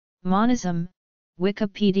Monism,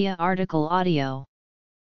 Wikipedia article audio.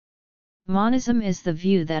 Monism is the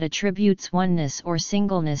view that attributes oneness or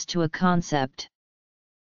singleness to a concept.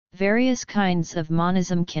 Various kinds of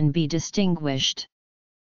monism can be distinguished.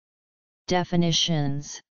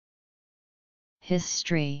 Definitions: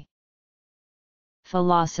 History,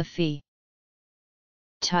 Philosophy.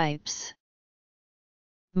 Types: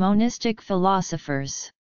 Monistic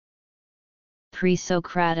philosophers,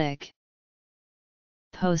 Pre-Socratic,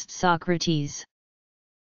 Post-Socrates,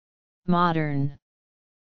 Modern,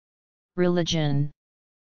 Religion,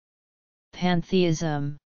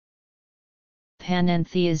 Pantheism,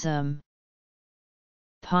 Panentheism,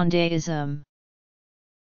 Pandeism.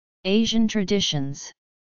 Asian traditions.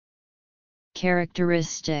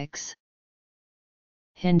 Characteristics: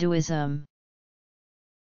 Hinduism,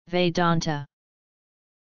 Vedanta,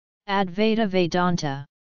 Advaita Vedanta,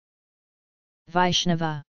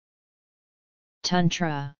 Vaishnava,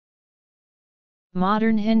 Tantra.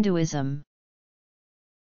 Modern Hinduism,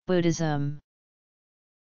 Buddhism.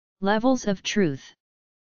 Levels of truth: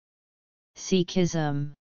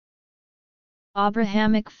 Sikhism,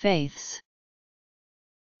 Abrahamic faiths,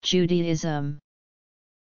 Judaism,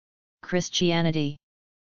 Christianity.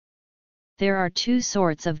 There are two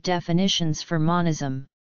sorts of definitions for monism: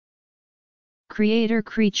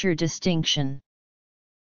 creator-creature distinction,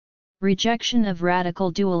 rejection of radical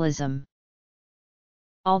dualism.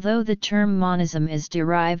 Although the term monism is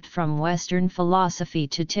derived from Western philosophy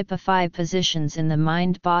to typify positions in the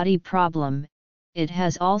mind-body problem, it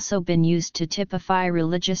has also been used to typify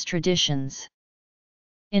religious traditions.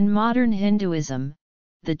 In modern Hinduism,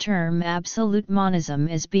 the term absolute monism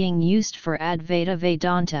is being used for Advaita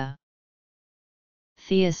Vedanta.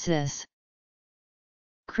 Theosis.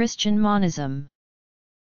 Christian monism.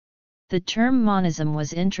 The term monism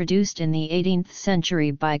was introduced in the 18th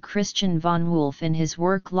century by Christian von Wolff in his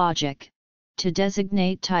work Logic, to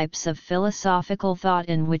designate types of philosophical thought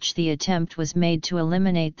in which the attempt was made to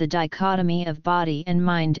eliminate the dichotomy of body and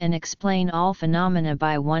mind and explain all phenomena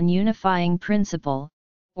by one unifying principle,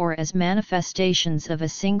 or as manifestations of a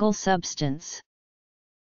single substance.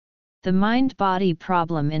 The mind-body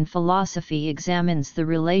problem in philosophy examines the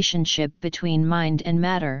relationship between mind and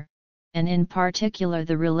matter, and in particular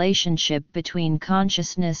the relationship between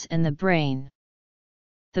consciousness and the brain.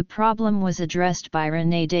 The problem was addressed by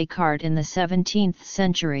René Descartes in the 17th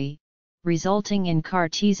century, resulting in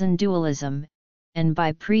Cartesian dualism, and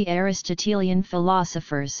by pre-Aristotelian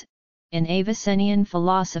philosophers, in Avicennian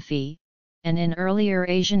philosophy, and in earlier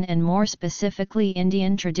Asian and more specifically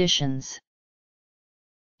Indian traditions.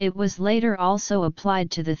 It was later also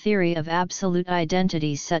applied to the theory of absolute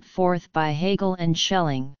identity set forth by Hegel and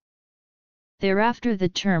Schelling. Thereafter the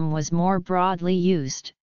term was more broadly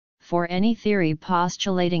used, for any theory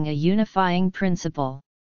postulating a unifying principle.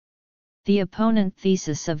 The opponent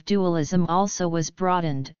thesis of dualism also was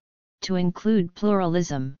broadened, to include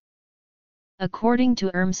pluralism. According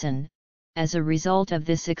to Urmson, as a result of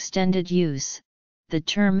this extended use, the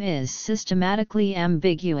term is systematically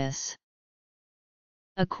ambiguous.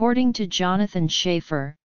 According to Jonathan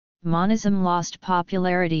Schaeffer, monism lost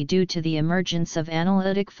popularity due to the emergence of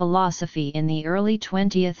analytic philosophy in the early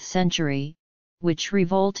 20th century, which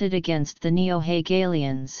revolted against the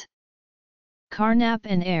neo-Hegelians. Carnap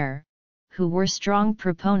and Ayer, who were strong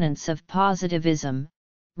proponents of positivism,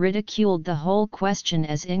 ridiculed the whole question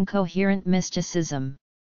as incoherent mysticism.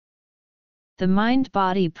 The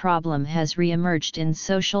mind-body problem has re-emerged in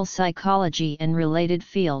social psychology and related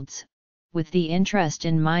fields, with the interest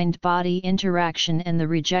in mind-body interaction and the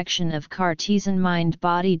rejection of Cartesian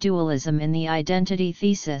mind-body dualism in the identity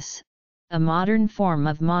thesis, a modern form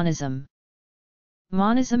of monism.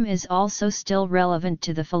 Monism is also still relevant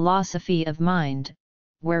to the philosophy of mind,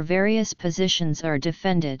 where various positions are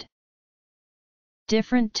defended.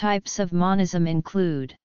 Different types of monism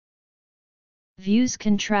include: views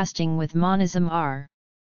contrasting with monism are: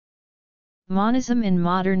 monism in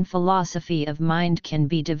modern philosophy of mind can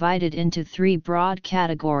be divided into three broad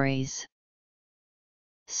categories.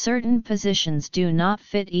 Certain positions do not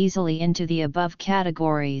fit easily into the above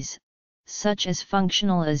categories, such as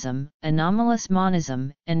functionalism, anomalous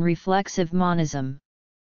monism, and reflexive monism.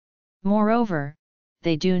 Moreover,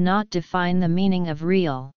 they do not define the meaning of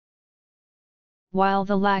real. While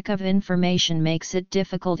the lack of information makes it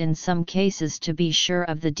difficult in some cases to be sure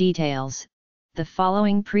of the details, the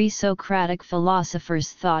following pre-Socratic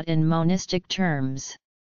philosophers thought in monistic terms.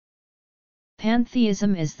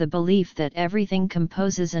 Pantheism is the belief that everything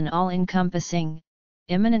composes an all-encompassing,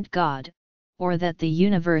 immanent God, or that the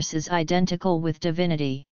universe is identical with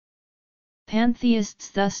divinity.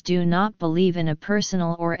 Pantheists thus do not believe in a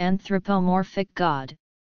personal or anthropomorphic God,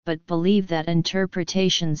 but believe that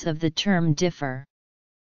interpretations of the term differ.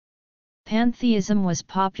 Pantheism was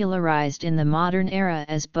popularized in the modern era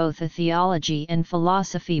as both a theology and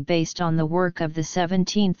philosophy based on the work of the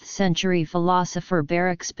 17th-century philosopher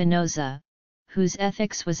Baruch Spinoza, whose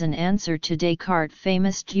ethics was an answer to Descartes'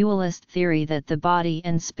 famous dualist theory that the body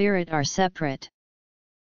and spirit are separate.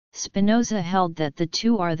 Spinoza held that the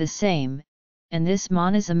two are the same, and this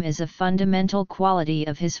monism is a fundamental quality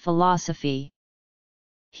of his philosophy.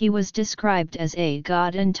 He was described as a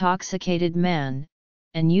God-intoxicated man,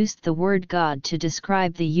 and used the word God to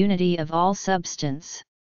describe the unity of all substance.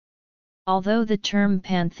 Although the term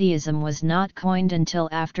pantheism was not coined until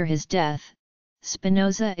after his death,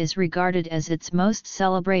 Spinoza is regarded as its most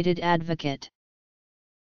celebrated advocate.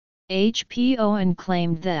 H. P. Owen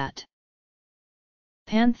claimed that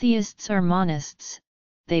pantheists are monists.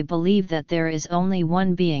 They believe that there is only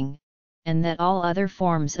one being, and that all other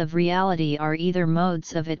forms of reality are either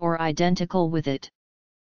modes of it or identical with it.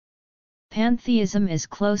 Pantheism is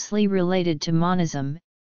closely related to monism,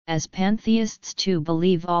 as pantheists too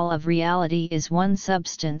believe all of reality is one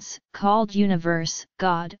substance, called universe,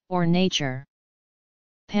 God, or nature.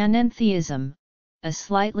 Panentheism, a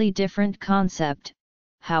slightly different concept,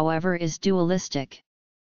 however, is dualistic.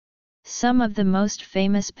 Some of the most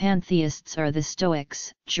famous pantheists are the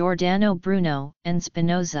Stoics, Giordano Bruno, and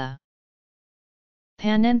Spinoza.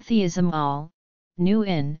 Panentheism, all, nu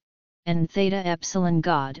in, and theta epsilon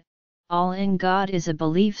God. All in God is a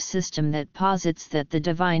belief system that posits that the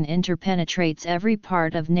divine interpenetrates every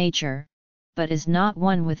part of nature, but is not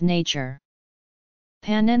one with nature.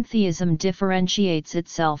 Panentheism differentiates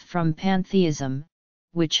itself from pantheism,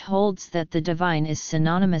 which holds that the divine is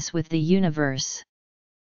synonymous with the universe.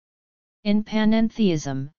 In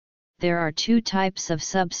panentheism, there are two types of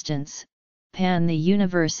substance, pan the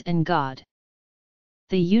universe and God.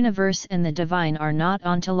 The universe and the divine are not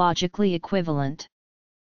ontologically equivalent.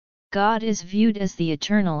 God is viewed as the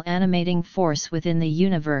eternal animating force within the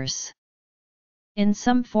universe. In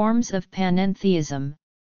some forms of panentheism,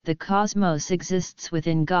 the cosmos exists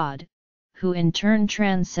within God, who in turn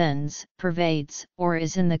transcends, pervades, or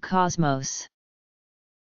is in the cosmos.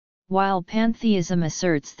 While pantheism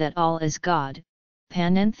asserts that all is God,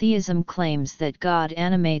 panentheism claims that God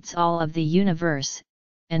animates all of the universe,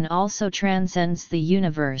 and also transcends the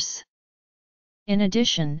universe. In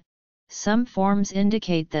addition, some forms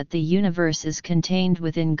indicate that the universe is contained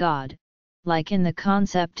within God, like in the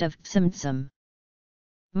concept of Tsimtsum.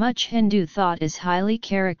 Much Hindu thought is highly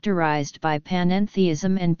characterized by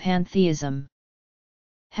panentheism and pantheism.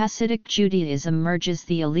 Hasidic Judaism merges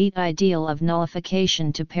the elite ideal of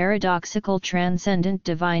nullification to paradoxical transcendent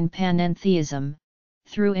divine panentheism,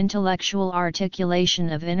 through intellectual articulation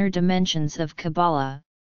of inner dimensions of Kabbalah,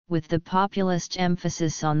 with the populist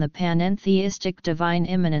emphasis on the panentheistic divine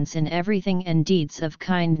immanence in everything and deeds of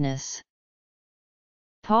kindness.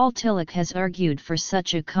 Paul Tillich has argued for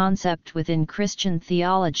such a concept within Christian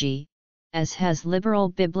theology, as has liberal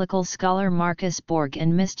biblical scholar Marcus Borg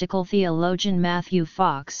and mystical theologian Matthew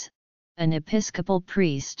Fox, an Episcopal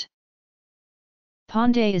priest.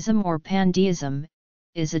 Pandeism or pandeism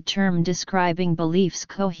is a term describing beliefs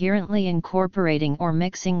coherently incorporating or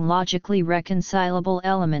mixing logically reconcilable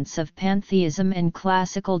elements of pantheism and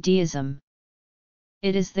classical deism.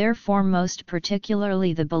 It is therefore most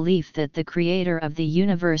particularly the belief that the creator of the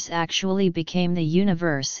universe actually became the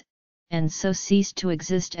universe, and so ceased to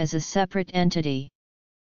exist as a separate entity.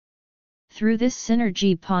 Through this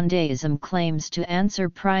synergy, pandeism claims to answer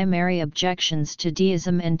primary objections to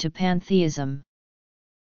deism and to pantheism.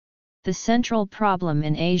 The central problem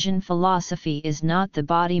in Asian philosophy is not the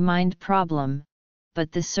body-mind problem,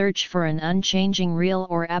 but the search for an unchanging real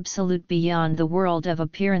or absolute beyond the world of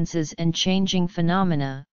appearances and changing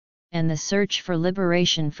phenomena, and the search for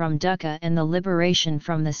liberation from dukkha and the liberation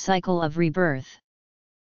from the cycle of rebirth.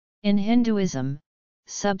 In Hinduism,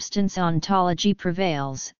 substance ontology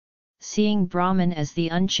prevails, seeing Brahman as the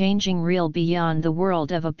unchanging real beyond the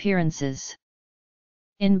world of appearances.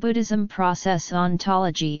 In Buddhism, process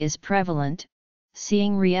ontology is prevalent,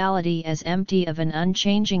 seeing reality as empty of an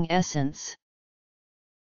unchanging essence.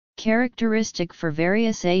 Characteristic for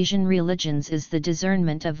various Asian religions is the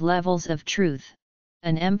discernment of levels of truth,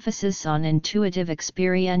 an emphasis on intuitive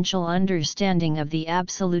experiential understanding of the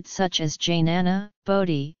absolute such as Jnana,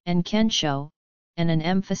 Bodhi, and Kensho, and an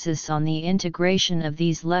emphasis on the integration of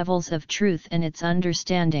these levels of truth and its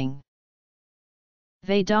understanding.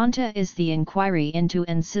 Vedanta is the inquiry into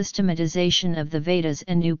and systematization of the Vedas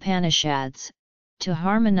and Upanishads, to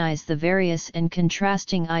harmonize the various and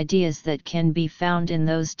contrasting ideas that can be found in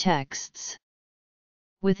those texts.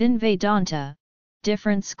 Within Vedanta,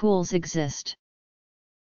 different schools exist.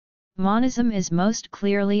 Monism is most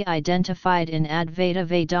clearly identified in Advaita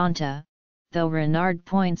Vedanta, though Renard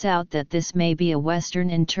points out that this may be a Western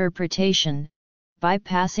interpretation,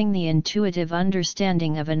 bypassing the intuitive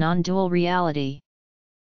understanding of a non-dual reality.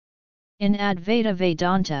 In Advaita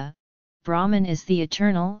Vedanta, Brahman is the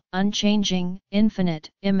eternal, unchanging, infinite,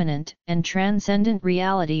 immanent, and transcendent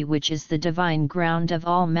reality which is the divine ground of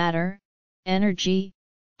all matter, energy,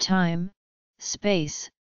 time, space,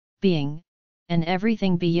 being, and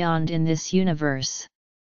everything beyond in this universe.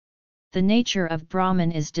 The nature of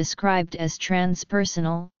Brahman is described as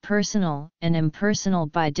transpersonal, personal, and impersonal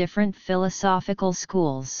by different philosophical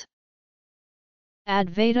schools.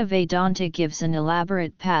 Advaita Vedanta gives an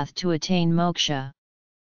elaborate path to attain moksha.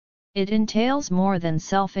 It entails more than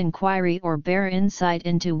self-inquiry or bare insight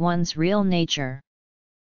into one's real nature.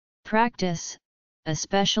 Practice,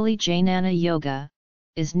 especially Jnana Yoga,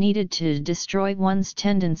 is needed to destroy one's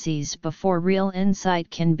tendencies before real insight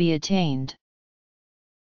can be attained.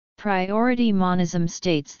 Priority monism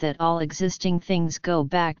states that all existing things go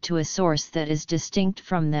back to a source that is distinct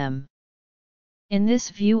from them. In this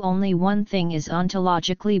view, only one thing is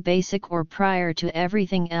ontologically basic or prior to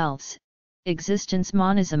everything else. Existence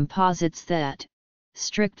monism posits that,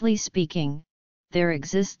 strictly speaking, there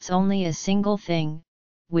exists only a single thing,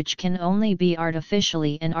 which can only be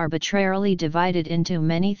artificially and arbitrarily divided into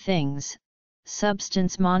many things.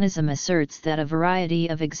 Substance monism asserts that a variety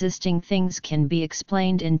of existing things can be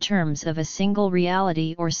explained in terms of a single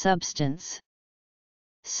reality or substance.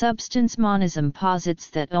 Substance monism posits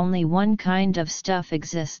that only one kind of stuff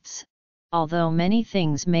exists, although many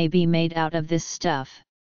things may be made out of this stuff.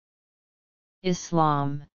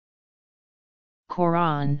 Islam,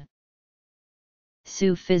 Quran,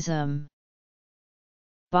 Sufism,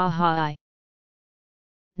 Bahá'í,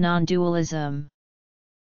 non-dualism.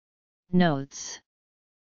 Notes.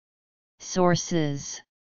 Sources.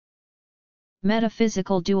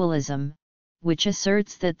 Metaphysical dualism, which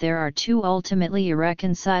asserts that there are two ultimately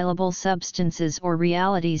irreconcilable substances or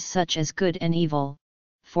realities such as good and evil,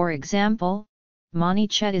 for example,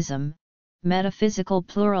 Manichaeism. Metaphysical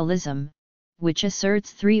pluralism, which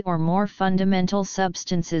asserts three or more fundamental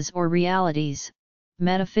substances or realities.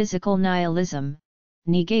 Metaphysical nihilism,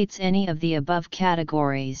 negates any of the above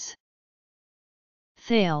categories.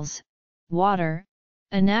 Thales, water,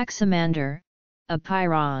 Anaximander,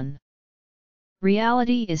 Apeiron.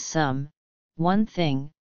 Reality is one thing,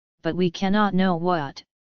 but we cannot know what.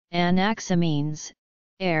 Anaximenes,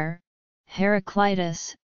 air,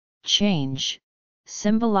 Heraclitus, change,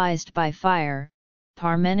 symbolized by fire.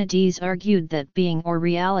 Parmenides argued that being or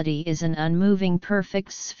reality is an unmoving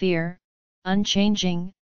perfect sphere,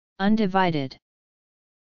 unchanging, undivided.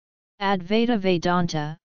 Advaita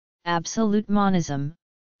Vedanta, absolute monism,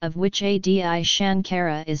 of which Adi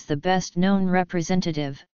Shankara is the best known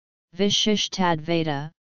representative. Vishishtadvaita,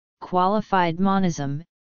 qualified monism,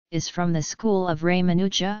 is from the school of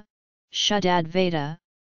Ramanuja. Shuddhadvaita,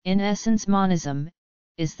 in essence monism,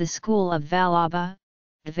 is the school of Vallabha.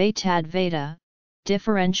 Dvaitadvaita,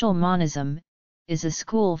 differential monism, is a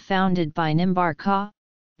school founded by Nimbarka.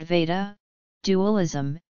 Dvaita,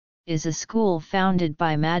 dualism, is a school founded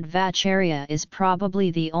by Madhvacharya. Is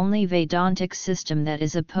probably the only Vedantic system that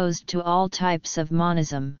is opposed to all types of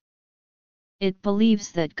monism. It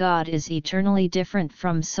believes that God is eternally different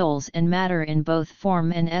from souls and matter in both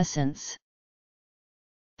form and essence.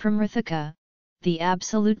 Pramrithika, the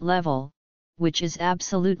absolute level, which is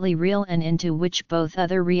absolutely real and into which both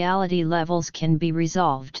other reality levels can be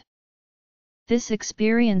resolved. This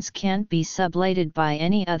experience can't be sublated by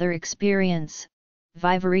any other experience.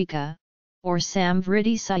 Vivarika, or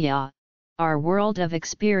Samvriddhisaya, our world of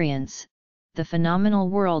experience, the phenomenal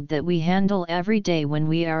world that we handle every day when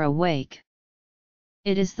we are awake.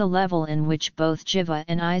 It is the level in which both Jiva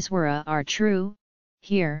and Iswara are true.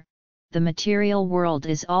 Here, the material world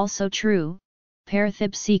is also true,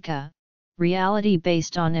 Parthipsika, reality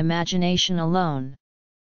based on imagination alone.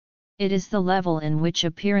 It is the level in which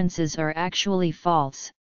appearances are actually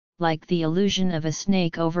false, like the illusion of a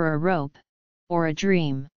snake over a rope, or a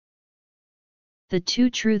dream. The two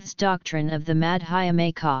truths doctrine of the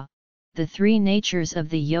Madhyamaka, the three natures of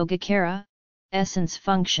the Yogacara, essence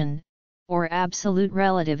function, or absolute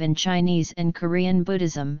relative in Chinese and Korean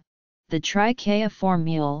Buddhism, the Trikaya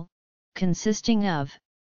formule, consisting of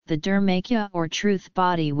the Dharmakya or truth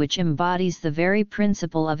body which embodies the very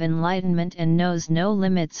principle of enlightenment and knows no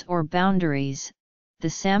limits or boundaries, the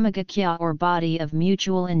Samagakya or body of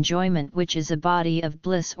mutual enjoyment which is a body of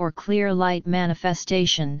bliss or clear light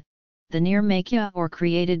manifestation, the Nirmakya or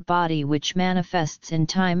created body which manifests in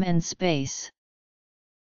time and space.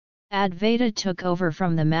 Advaita took over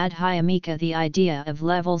from the Madhyamika the idea of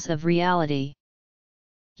levels of reality.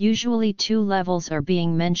 Usually two levels are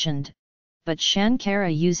being mentioned, but Shankara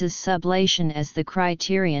uses sublation as the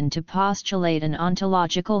criterion to postulate an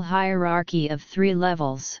ontological hierarchy of three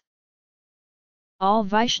levels. All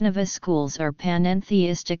Vaishnava schools are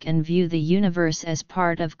panentheistic and view the universe as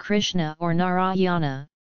part of Krishna or Narayana,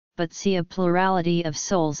 but see a plurality of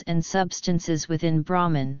souls and substances within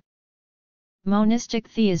Brahman. Monistic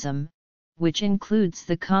theism, which includes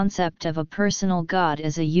the concept of a personal God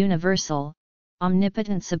as a universal,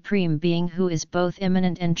 omnipotent supreme being who is both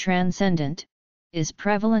immanent and transcendent, is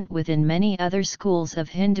prevalent within many other schools of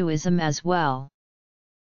Hinduism as well.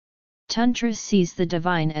 Tantra sees the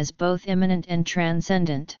divine as both immanent and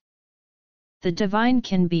transcendent. The divine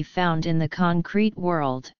can be found in the concrete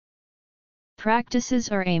world. Practices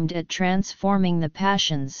are aimed at transforming the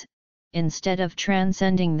passions, instead of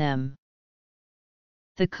transcending them.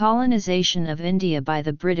 The colonization of India by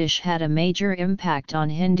the British had a major impact on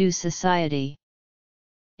Hindu society.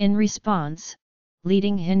 In response,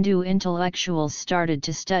 leading Hindu intellectuals started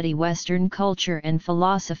to study Western culture and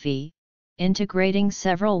philosophy, integrating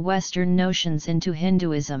several Western notions into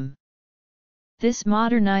Hinduism. This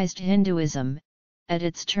modernized Hinduism, at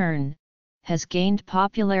its turn, has gained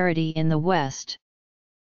popularity in the West.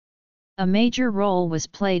 A major role was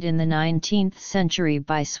played in the 19th century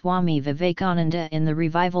by Swami Vivekananda in the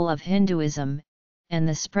revival of Hinduism, and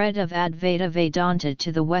the spread of Advaita Vedanta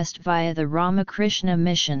to the West via the Ramakrishna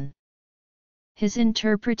mission. His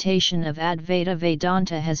interpretation of Advaita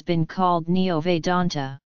Vedanta has been called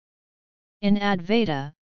Neo-Vedanta. In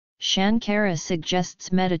Advaita, Shankara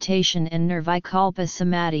suggests meditation and Nirvikalpa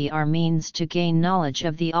Samadhi are means to gain knowledge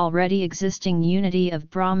of the already existing unity of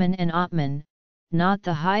Brahman and Atman, not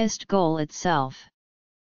the highest goal itself.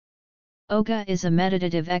 Yoga is a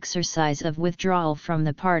meditative exercise of withdrawal from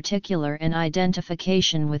the particular and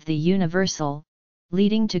identification with the universal,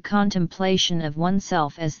 leading to contemplation of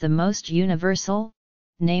oneself as the most universal,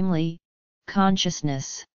 namely,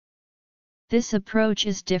 consciousness. This approach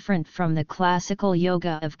is different from the classical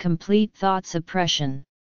yoga of complete thought suppression.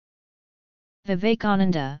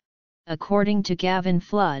 Vivekananda, according to Gavin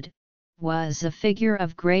Flood, was a figure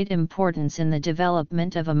of great importance in the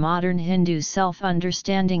development of a modern Hindu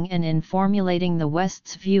self-understanding and in formulating the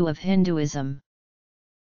West's view of Hinduism.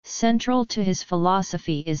 Central to his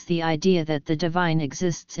philosophy is the idea that the divine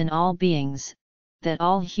exists in all beings, that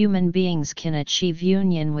all human beings can achieve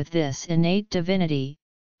union with this innate divinity,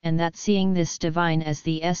 and that seeing this divine as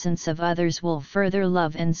the essence of others will further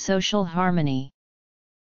love and social harmony.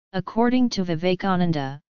 According to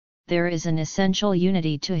Vivekananda, there is an essential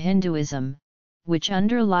unity to Hinduism, which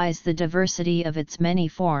underlies the diversity of its many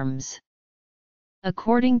forms.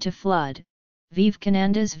 According to Flood,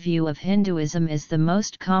 Vivekananda's view of Hinduism is the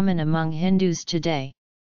most common among Hindus today.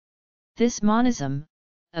 This monism,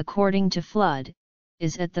 according to Flood,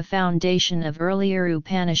 is at the foundation of earlier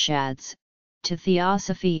Upanishads, to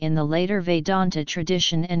theosophy in the later Vedanta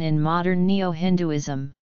tradition and in modern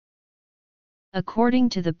Neo-Hinduism. According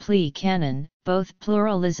to the Plea Canon, both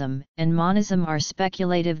pluralism and monism are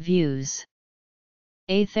speculative views.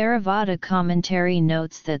 A Theravada commentary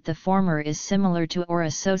notes that the former is similar to or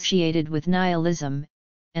associated with nihilism,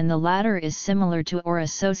 and the latter is similar to or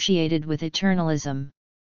associated with eternalism.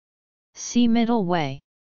 See Middle Way.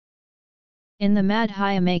 In the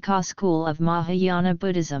Madhyamaka school of Mahayana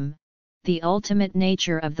Buddhism, the ultimate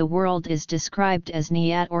nature of the world is described as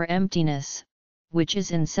niyat or emptiness, which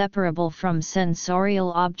is inseparable from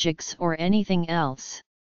sensorial objects or anything else.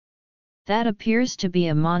 That appears to be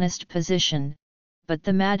a monist position, but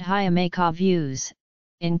the Madhyamaka views,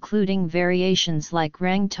 including variations like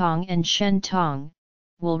Rangtong and Shentong,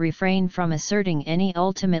 will refrain from asserting any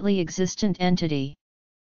ultimately existent entity.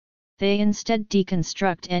 They instead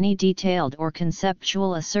deconstruct any detailed or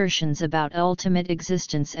conceptual assertions about ultimate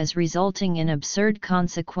existence as resulting in absurd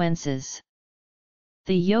consequences.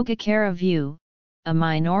 The Yogacara view, a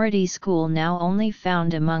minority school now only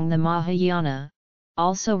found among the Mahayana,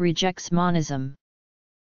 also rejects monism.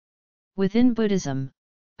 Within Buddhism,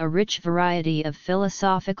 a rich variety of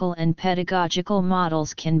philosophical and pedagogical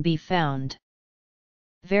models can be found.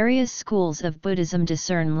 Various schools of Buddhism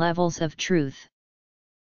discern levels of truth.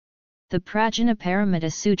 The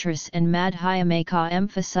Prajnaparamita Sutras and Madhyamaka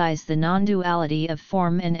emphasize the non-duality of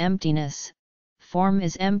form and emptiness. Form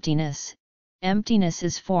is emptiness, emptiness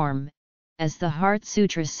is form, as the Heart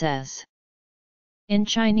Sutra says. In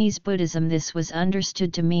Chinese Buddhism, this was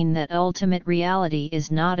understood to mean that ultimate reality is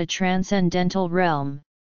not a transcendental realm,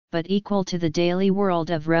 but equal to the daily world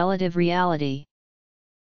of relative reality.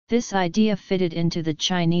 This idea fitted into the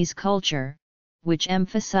Chinese culture, which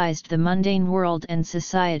emphasized the mundane world and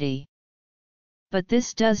society. But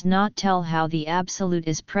this does not tell how the absolute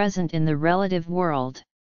is present in the relative world.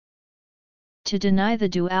 To deny the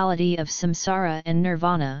duality of samsara and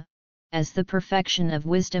nirvana, as the perfection of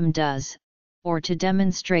wisdom does, or to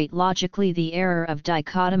demonstrate logically the error of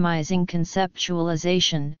dichotomizing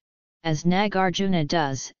conceptualization, as Nagarjuna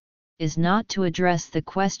does, is not to address the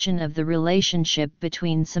question of the relationship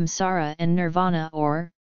between samsara and nirvana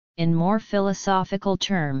or, in more philosophical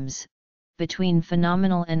terms, between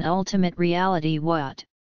phenomenal and ultimate reality. What,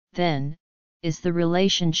 then, is the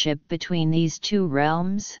relationship between these two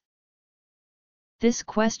realms? This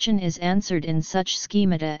question is answered in such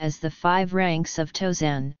schemata as the 5 ranks of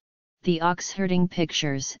Tozan, the ox-herding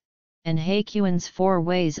pictures, and Hakuin's 4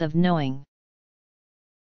 ways of knowing.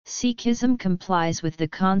 Sikhism complies with the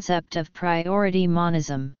concept of priority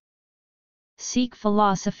monism. Sikh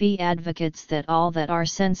philosophy advocates that all that our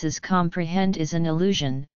senses comprehend is an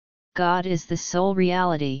illusion, God is the sole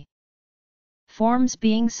reality. Forms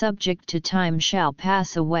being subject to time shall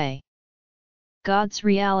pass away. God's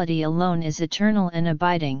reality alone is eternal and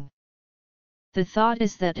abiding. The thought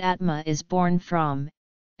is that Atma is born from,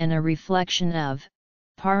 and a reflection of,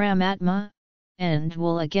 Paramatma, and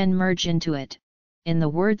will again merge into it. In the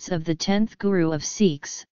words of the 10th Guru of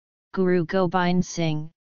Sikhs, Guru Gobind Singh,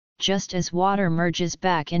 just as water merges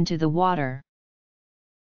back into the water.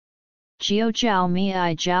 Jio jal mi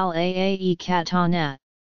I jal aae katanat.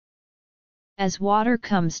 As water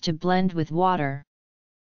comes to blend with water.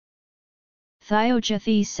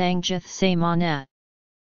 Thiojathi sangjath samanat.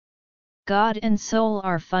 God and soul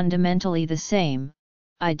are fundamentally the same,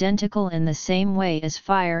 identical in the same way as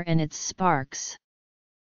fire and its sparks.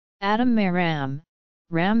 Atom me Ram,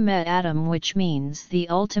 Ram me Atom, which means the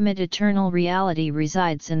ultimate eternal reality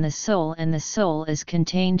resides in the soul and the soul is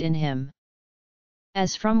contained in him.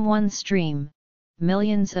 As from one stream,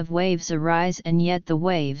 millions of waves arise, and yet the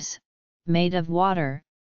waves, made of water,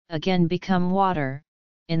 again become water.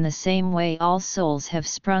 In the same way all souls have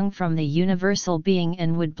sprung from the universal being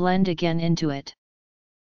and would blend again into it.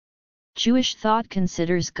 Jewish thought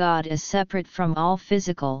considers God as separate from all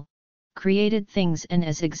physical, created things and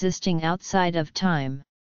as existing outside of time.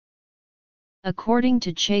 According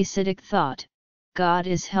to Chasidic thought, God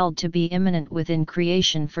is held to be immanent within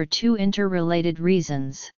creation for 2 interrelated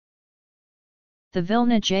reasons. The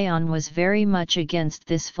Vilna Jain was very much against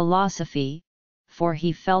this philosophy, for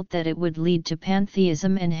he felt that it would lead to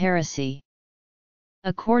pantheism and heresy.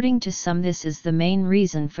 According to some, this is the main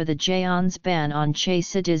reason for the Jain's ban on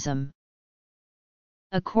Chasidism.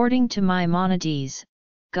 According to Maimonides,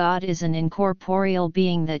 God is an incorporeal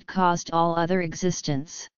being that caused all other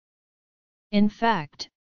existence. In fact,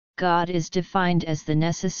 God is defined as the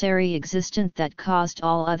necessary existent that caused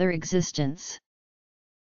all other existence.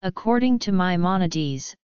 According to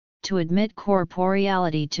Maimonides, to admit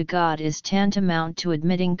corporeality to God is tantamount to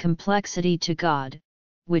admitting complexity to God,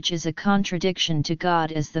 which is a contradiction to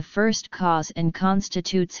God as the first cause and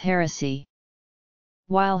constitutes heresy.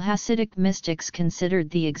 While Hasidic mystics considered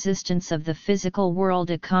the existence of the physical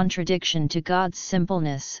world a contradiction to God's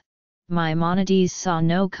simpleness, Maimonides saw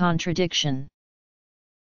no contradiction.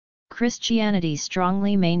 Christianity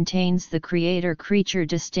strongly maintains the creator-creature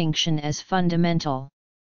distinction as fundamental.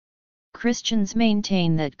 Christians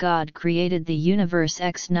maintain that God created the universe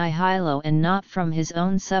ex nihilo and not from his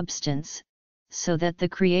own substance, so that the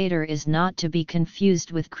Creator is not to be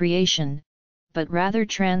confused with creation, but rather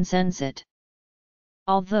transcends it.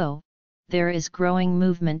 Although, there is growing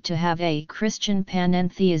movement to have a Christian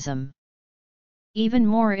panentheism. Even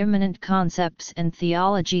more immanent concepts and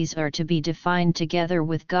theologies are to be defined together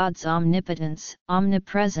with God's omnipotence,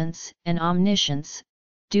 omnipresence, and omniscience,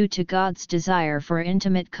 due to God's desire for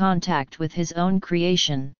intimate contact with His own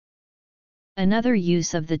creation. Another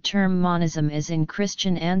use of the term monism is in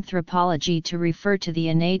Christian anthropology to refer to the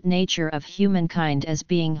innate nature of humankind as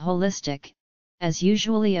being holistic, as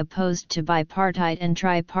usually opposed to bipartite and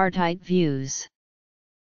tripartite views.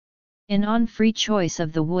 In On Free Choice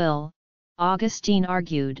of the Will, Augustine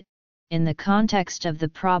argued, in the context of the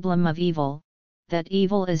problem of evil, that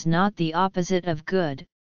evil is not the opposite of good,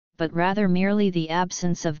 but rather merely the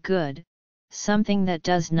absence of good, something that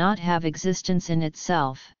does not have existence in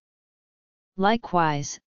itself.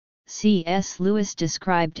 Likewise, C.S. Lewis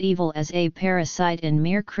described evil as a parasite in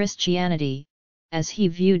mere Christianity, as he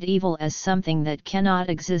viewed evil as something that cannot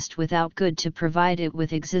exist without good to provide it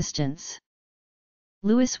with existence.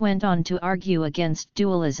 Lewis went on to argue against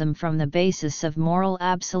dualism from the basis of moral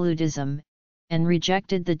absolutism, and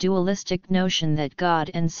rejected the dualistic notion that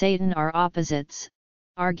God and Satan are opposites,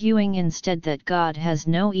 arguing instead that God has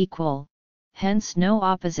no equal, hence no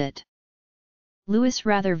opposite. Lewis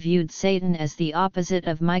rather viewed Satan as the opposite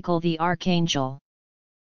of Michael the archangel.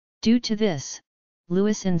 Due to this,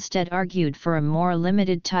 Lewis instead argued for a more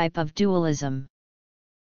limited type of dualism.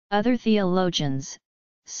 Other theologians,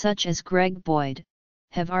 such as Greg Boyd,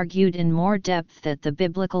 have argued in more depth that the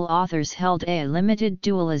biblical authors held a limited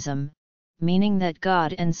dualism, meaning that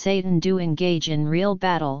God and Satan do engage in real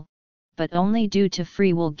battle, but only due to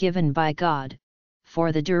free will given by God,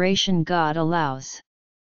 for the duration God allows.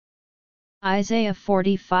 Isaiah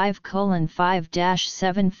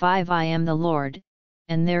 45:5-75 I am the Lord,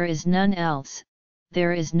 and there is none else,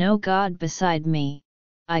 there is no God beside me,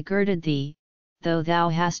 I girded thee, though thou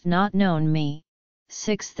hast not known me.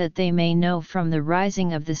 6 That they may know from the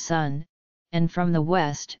rising of the sun, and from the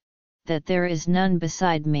west, that there is none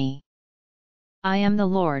beside me. I am the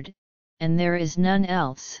Lord, and there is none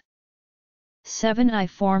else. 7 I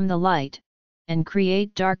form the light, and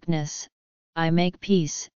create darkness, I make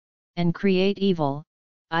peace, and create evil,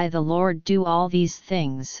 I the Lord do all these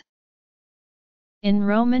things. In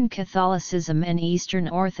Roman Catholicism and Eastern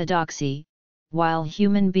Orthodoxy, while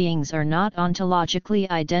human beings are not ontologically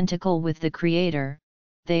identical with the Creator,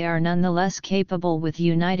 they are nonetheless capable with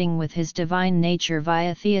uniting with His divine nature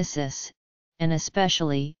via theosis, and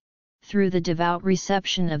especially, through the devout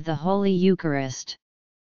reception of the Holy Eucharist.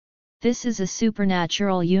 This is a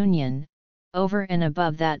supernatural union, over and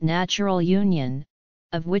above that natural union,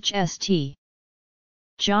 of which St.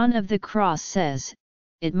 John of the Cross says,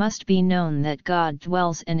 it must be known that God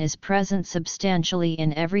dwells and is present substantially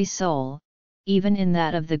in every soul, even in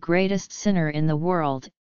that of the greatest sinner in the world,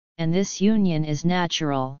 and this union is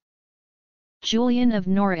natural. Julian of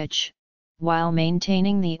Norwich, while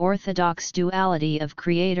maintaining the orthodox duality of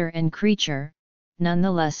creator and creature,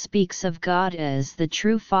 nonetheless speaks of God as the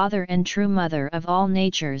true Father and true Mother of all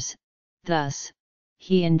natures. Thus,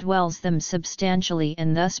 He indwells them substantially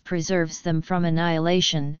and thus preserves them from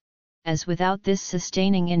annihilation, as without this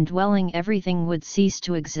sustaining indwelling everything would cease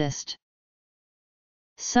to exist.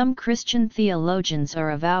 Some Christian theologians are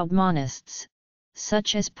avowed monists,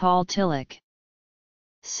 such as Paul Tillich.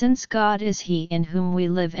 Since God is He in whom we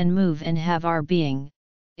live and move and have our being,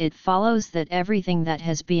 it follows that everything that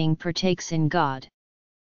has being partakes in God.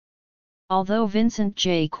 Although Vincent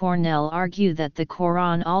J. Cornell argued that the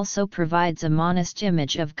Quran also provides a monist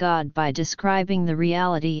image of God by describing the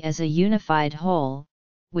reality as a unified whole,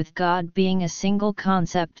 with God being a single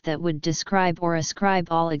concept that would describe or ascribe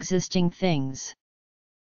all existing things.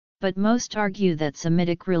 But most argue that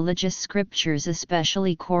Semitic religious scriptures,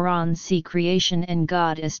 especially Quran, see creation and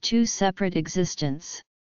God as two separate existents.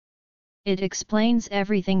 It explains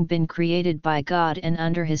everything been created by God and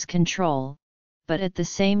under His control, but at the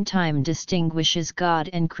same time distinguishes God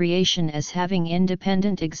and creation as having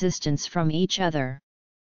independent existence from each other.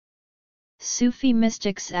 Sufi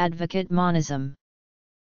mystics advocate monism.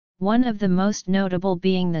 One of the most notable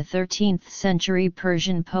being the 13th-century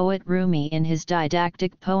Persian poet Rumi. In his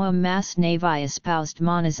didactic poem Mas-Navi espoused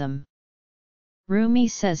monism. Rumi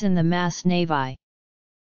says in the Mas-Navi,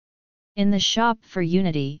 "In the shop for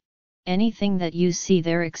unity, anything that you see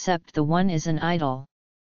there except the one is an idol."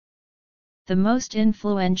 The most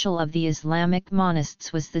influential of the Islamic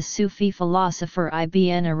monists was the Sufi philosopher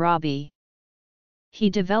Ibn Arabi. He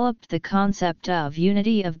developed the concept of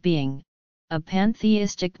unity of being, a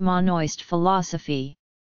pantheistic monoist philosophy.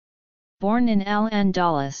 Born in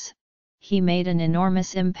Al-Andalus, he made an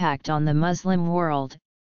enormous impact on the Muslim world,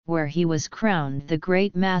 where he was crowned the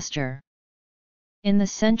Great Master. In the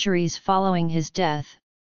centuries following his death,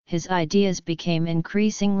 his ideas became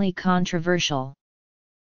increasingly controversial.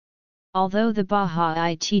 Although the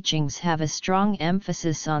Bahá'í teachings have a strong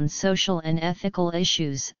emphasis on social and ethical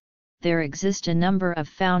issues, there exist a number of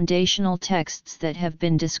foundational texts that have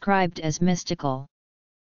been described as mystical.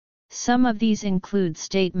 Some of these include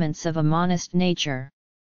statements of a monist nature.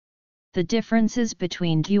 The differences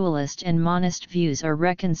between dualist and monist views are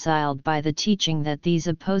reconciled by the teaching that these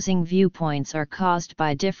opposing viewpoints are caused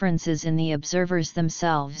by differences in the observers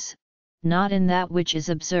themselves, not in that which is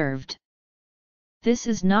observed. This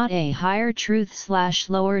is not a higher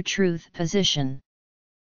truth/lower truth position.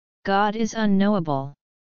 God is unknowable.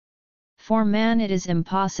 For man it is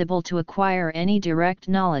impossible to acquire any direct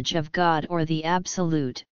knowledge of God or the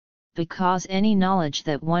Absolute, because any knowledge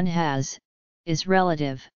that one has, is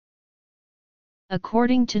relative.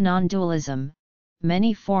 According to non-dualism,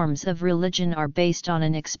 many forms of religion are based on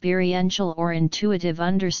an experiential or intuitive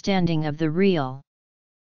understanding of the real.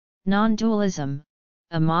 Non-dualism,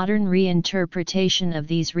 a modern reinterpretation of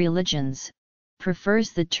these religions,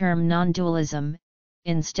 prefers the term non-dualism,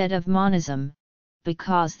 instead of monism,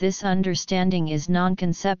 because this understanding is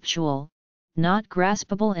non-conceptual, not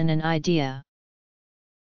graspable in an idea.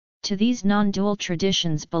 To these non-dual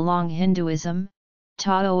traditions belong Hinduism,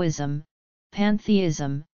 Taoism,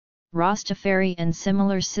 Pantheism, Rastafari and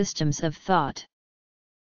similar systems of thought.